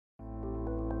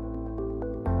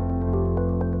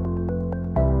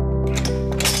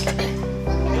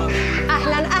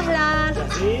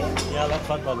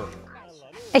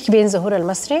Ik ben Zohor AL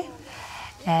Musry.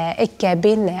 Ik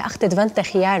ben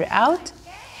 28 jaar oud.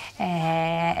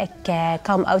 Ik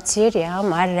kom uit Syrië,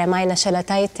 maar mijn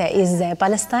nationaliteit is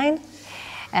Palestijn.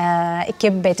 Ik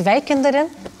heb 2 kinderen,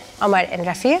 Omar en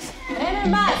Rafif.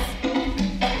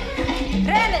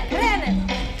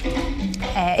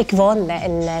 Ik woon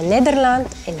in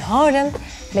Nederland, in Horen,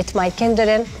 met mijn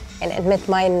kinderen en met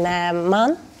mijn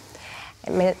man.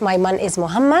 Mijn man is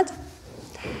Mohammed.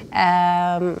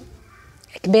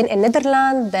 Ik ben in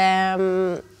Nederland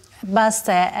بس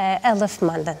 11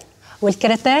 maanden.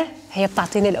 والكاراتيه هي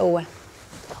بتعطيني القوة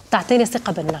بتعطيني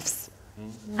ثقة بالنفس.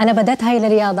 أنا بدأت هاي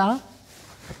الرياضة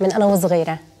من أنا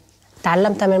وصغيرة،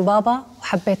 تعلمتها من بابا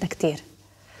وحبيتها كتير.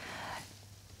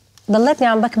 ضلتني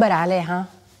عم بكبر عليها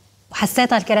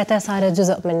وحسيتها الكاراتيه صارت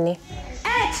جزء مني.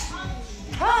 اتش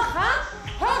هوخ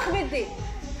هوخ بدي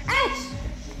اتش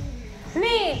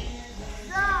مين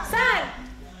صار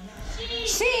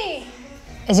شي.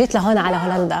 اجيت لهون على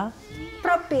هولندا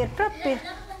بروبير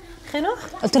خنوخ،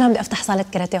 قلت لهم بدي افتح صالة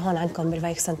كاراتيه هون عندكم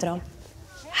بالفايك سنتروم.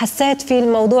 حسيت في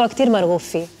الموضوع كتير مرغوب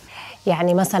فيه.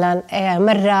 يعني مثلا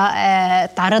مرة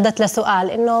تعرضت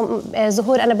لسؤال انه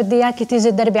زهور انا بدي اياكي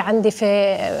تيجي تدربي عندي في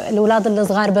الاولاد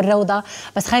الصغار بالروضة،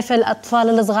 بس خايفة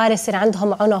الاطفال الصغار يصير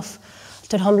عندهم عنف.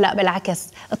 قلت لهم لا بالعكس،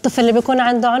 الطفل اللي بيكون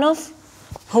عنده عنف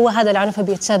هو هذا العنف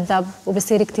بيتشذب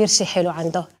وبصير كتير شيء حلو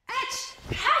عنده.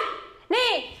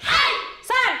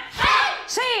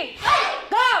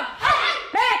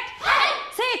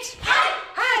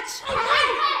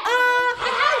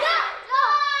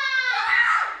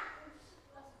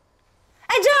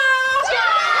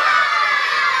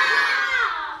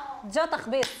 جو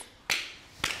تخبيط.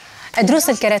 دروس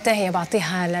الكاراتيه هي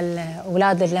بعطيها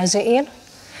للاولاد اللاجئين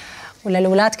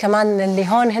وللاولاد كمان اللي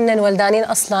هون هن ولدانين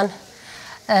اصلا.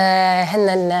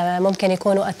 هن ممكن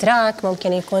يكونوا اتراك،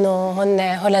 ممكن يكونوا هن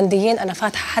هولنديين. انا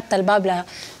فاتحه حتى الباب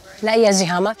لاي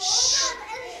جهه. ما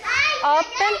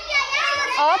اوبن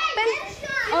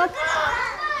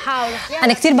حاول.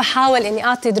 انا كثير بحاول اني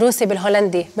اعطي دروسي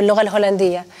بالهولندي، باللغه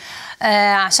الهولنديه،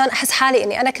 عشان احس حالي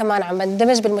اني انا كمان عم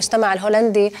بندمج بالمجتمع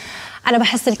الهولندي. انا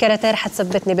بحس الكاراتيه رح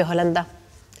تثبتني بهولندا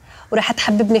ورح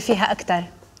تحببني فيها اكثر.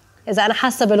 اذا انا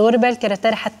حاسه بالغربه الكاراتيه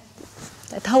رح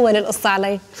تهون القصه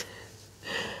علي.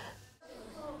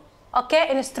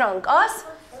 اوكي ان سترونج اس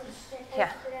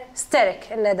يا ستيرك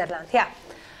النيدرلاند يا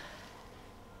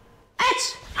اتش.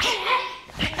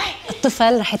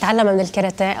 الطفل رح يتعلم من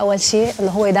الكاراتيه اول شيء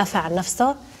انه هو يدافع عن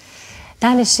نفسه.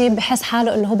 ثاني شيء بحس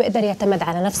حاله انه هو بيقدر يعتمد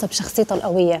على نفسه بشخصيته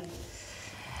القويه.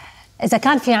 اذا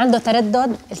كان في عنده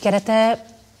تردد الكاراتيه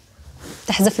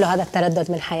بتحذف له هذا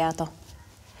التردد من حياته.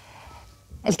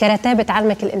 الكاراتيه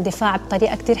بتعلمك الاندفاع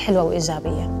بطريقه كثير حلوه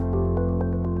وايجابيه.